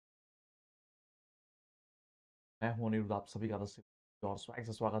मैं हूं अनिरुद्ध, आप सभी का और स्वैग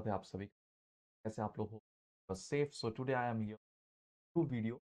से स्वागत है आप सभी का। कैसे आप लोग हो? बस safe. So today I am here to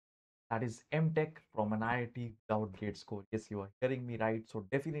video that is MTech from N IIT without gate score. Yes, you are hearing me right. So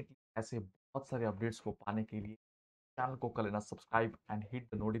definitely ऐसे बहुत सारे अपडेट्स को पाने के लिए चैनल को कर लेना subscribe and hit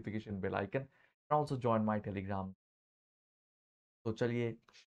the notification bell icon and also join my Telegram. तो चलिए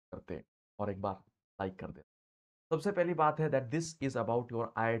करते हैं और एक बार लाइक कर दे। सबसे पहली बात है that this is about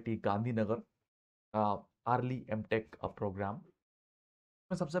your IIT Gandhinagar early MTech programme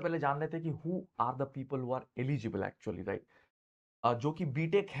में। सबसे पहले जान लेते हैं कि who are the people who are eligible actually, right. जो कि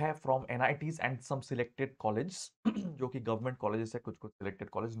बीटेक है from NITs and some selected college जो कि गवर्नमेंट कॉलेजेस है, कुछ कुछ selected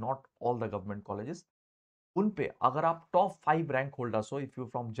college, not all the government colleges. उन पे अगर आप टॉप 5 रैंक होल्डर्स हो, if you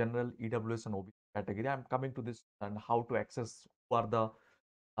from general EWS and OBC category, I am coming to this and how to access who are the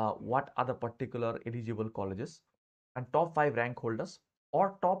what are the particular eligible colleges, and top 5 rank holders or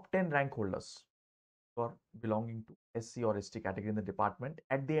top 10 rank holders or belonging to SC or ST category in the department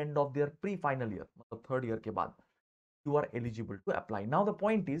at the end of their pre-final year, मतलब third year के बाद you are eligible to apply. Now the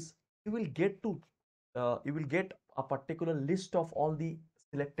point is you will get to you will get a particular list of all the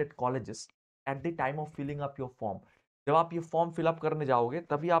selected colleges at the time of filling up your form. जब आप ये form fill up करने जाओगे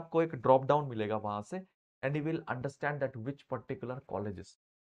तभी आपको एक drop down मिलेगा वहां से, and you will understand that which particular colleges,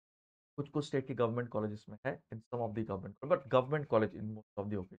 कुछ कुछ स्टेट के गवर्नमेंट कॉलेजेस में है, इन सम of the government, but government college in most of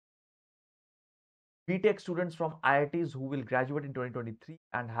the BTech students from IITs who will graduate in 2023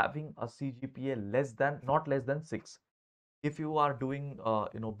 and having a CGPA less than, not less than 6. If you are doing,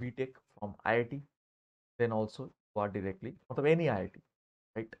 BTech from IIT, then also you are directly, or any IIT,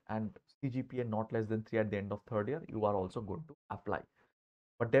 right? And CGPA not less than 3 at the end of third year, you are also going to apply.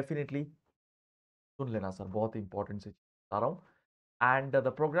 But definitely, सुन लेना sir, बहुत important से बता रहा हूँ. And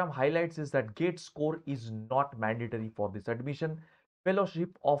the program highlights is that gate score is not mandatory for this admission.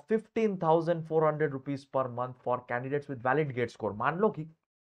 Fellowship of 15,400 rupees per month for candidates with valid gate score. मान लो कि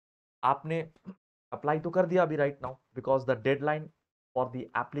आपने apply तो कर दिया अभी right now, because the deadline for the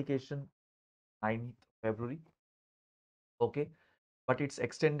application 9th February. Okay, but it's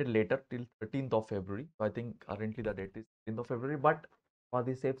extended later till 13th of February. So I think currently the date is 13th of February, but for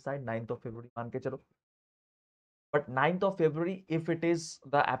the safe side 9th of February मान के चलो. But 9th of February, if it is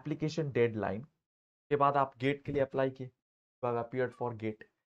the application deadline, के बाद आप gate के लिए apply किए, you have appeared for gate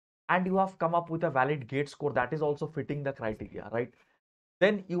and you have come up with a valid gate score that is also fitting the criteria, right?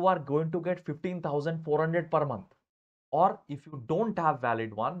 Then you are going to get 15,400 per month, or if you don't have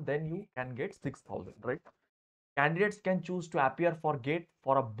valid one, then you can get 6,000, right? Candidates can choose to appear for gate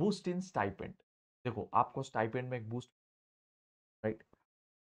for a boost in stipend. देखो आपको stipend में एक boost, right,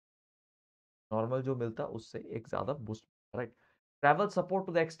 normal जो मिलता है उससे एक ज्यादा boost, right. Travel support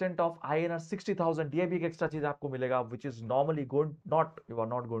to the extent of INR 60,000, ये भी एक एक्स्ट्रा चीज आपको मिलेगा, which is normally going not, you are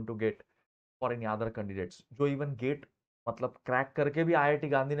not going to get for any other candidates जो इवन गेट मतलब क्रैक करके भी IIT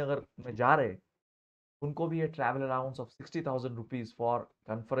गांधीनगर में जा रहे, उनको भी ये travel allowance of 60,000 rupees for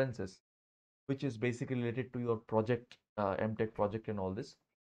conferences which is basically related to your project, MTech project and all this,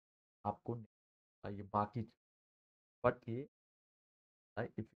 आपको ये बाकी, बट ये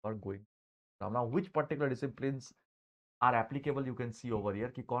if you are going now which particular disciplines are applicable, you can see over here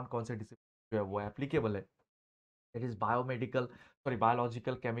कि कौन कौन से discipline जो है वो एप्लीकेबल है. It is biomedical, sorry,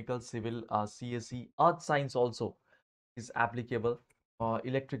 biological, chemical, civil, CSE, earth science also is applicable,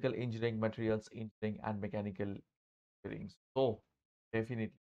 electrical engineering, materials engineering and mechanical engineering. So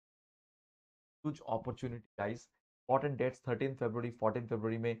definitely huge opportunity guys. Important dates 13 February, 14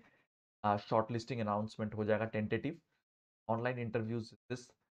 February में shortlisting announcement हो जाएगा tentative. Online interviews, this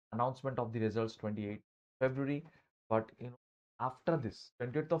announcement of the results 28 February. But after this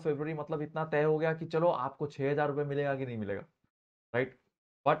 28th of February मतलब इतना तय हो गया कि चलो आपको 6,000 रुपये मिलेगा कि नहीं मिलेगा, right?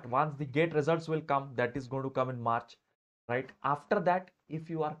 But once the gate results will come, that is going to come in March, right? After that,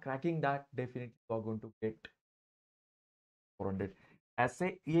 if you are cracking that, definitely you are going to get 400.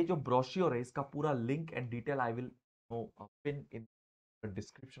 ऐसे ये जो ब्रोशियोर है इसका पूरा link and detail I will pin in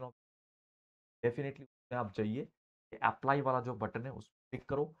description of, definitely आप जाइए, apply वाला जो बटन है उस पर क्लिक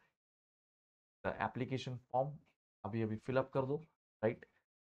करो, एप्लीकेशन फॉर्म अभी अभी फिल अप कर दो, right.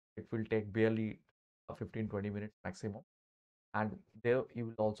 It will take barely 15-20 minutes maximum, and there you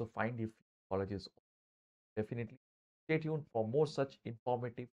will also find if colleges. Definitely stay tuned for more such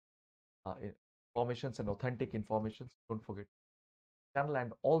informative informations and authentic informations. Don't forget channel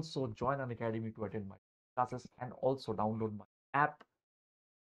and also join an academy to attend my classes and also download my app.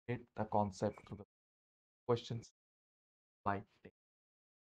 Get the concept through the questions by